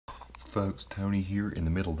Folks, Tony here in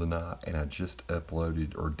the middle of the night, and I just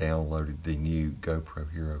uploaded or downloaded the new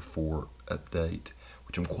GoPro Hero4 update,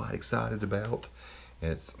 which I'm quite excited about.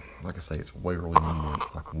 And it's, like I say, it's way early in the morning.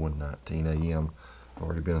 It's like 1:19 a.m. I've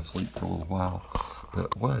already been asleep for a little while.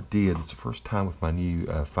 But what I did, it's the first time with my new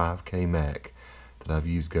 5K Mac that I've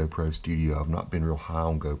used GoPro Studio. I've not been real high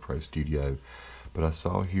on GoPro Studio, but I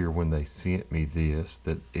saw here when they sent me this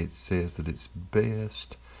that it says that it's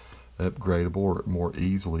best upgradable or more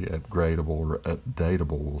easily upgradable or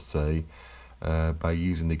updatable, we'll say, by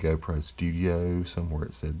using the GoPro Studio. Somewhere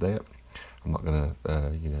it said that. I'm not gonna,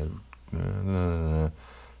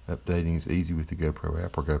 updating is easy with the GoPro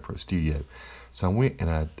app or GoPro Studio. So I went and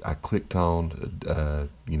I clicked on,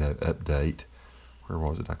 update. Where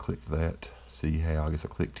was it? I clicked that. See how? I guess I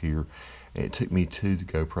clicked here, and it took me to the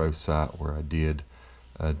GoPro site where I did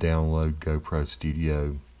download GoPro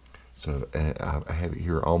Studio. So and I have it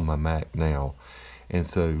here on my Mac now, and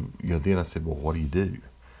so then I said, well, what do you do?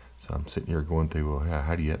 So I'm sitting here going through, well,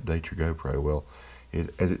 how do you update your GoPro? Well,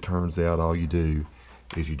 as it turns out, all you do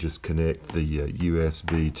is you just connect the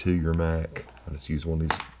USB to your Mac. I just use one of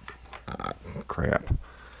these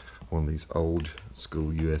one of these old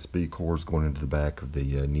school USB cords going into the back of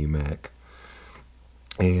the new Mac,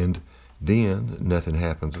 and then nothing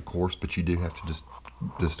happens, of course, but you do have to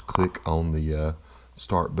just click on the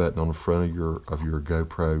start button on the front of your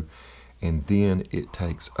GoPro, and then it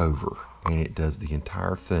takes over and it does the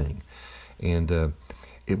entire thing. And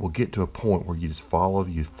it will get to a point where you just follow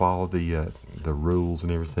the rules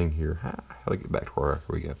and everything here. How to get back to where? Here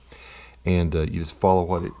we go. And you just follow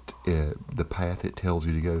what the path it tells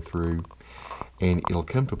you to go through, and it'll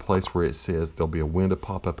come to a place where it says there'll be a window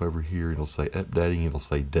pop up over here. It'll say updating. It'll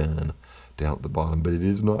say done down at the bottom, but it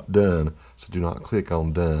is not done. So do not click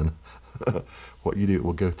on done. What you do, it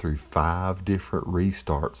will go through 5 different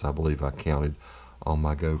restarts. I believe I counted on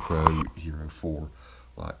my GoPro Hero4,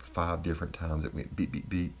 like 5 different times it went beep beep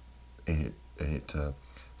beep, and it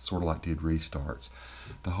sort of like did restarts.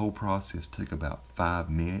 The whole process took about 5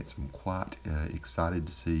 minutes. I'm quite excited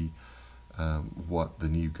to see what the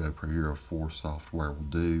new GoPro Hero4 software will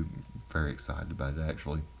do. Very excited about it,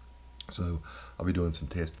 actually. So I'll be doing some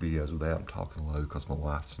test videos with that. I'm talking low because my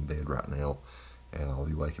wife's in bed right now, and I'll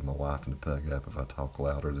be waking my wife and the pug up if I talk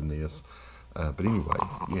louder than this. But anyway,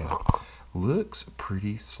 yeah, looks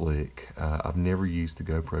pretty slick. I've never used the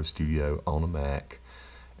GoPro Studio on a Mac,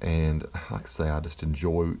 and like I say, I just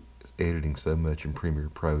enjoy editing so much in Premiere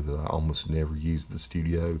Pro that I almost never use the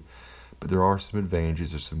Studio. But there are some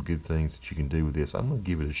advantages. There's some good things that you can do with this. I'm going to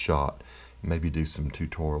give it a shot. Maybe do some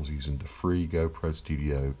tutorials using the free GoPro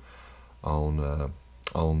Studio on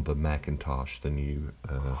the Macintosh, the new,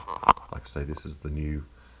 like I say, this is the new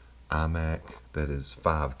iMac that is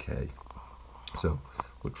 5K. So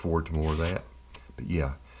look forward to more of that. But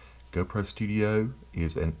yeah, GoPro Studio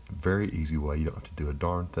is a very easy way. You don't have to do a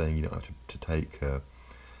darn thing. You don't have to take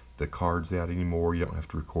the cards out anymore. You don't have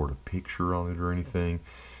to record a picture on it or anything.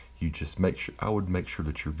 You just I would make sure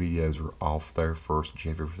that your videos are off there first, that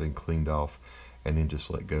you have everything cleaned off, and then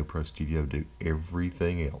just let GoPro Studio do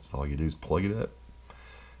everything else. All you do is plug it up.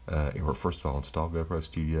 Or first of all, install GoPro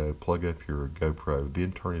Studio, plug up your GoPro,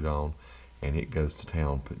 then turn it on, and it goes to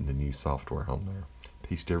town putting the new software on there.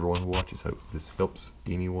 Peace to everyone who watches. Hope this helps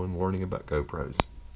anyone learning about GoPros.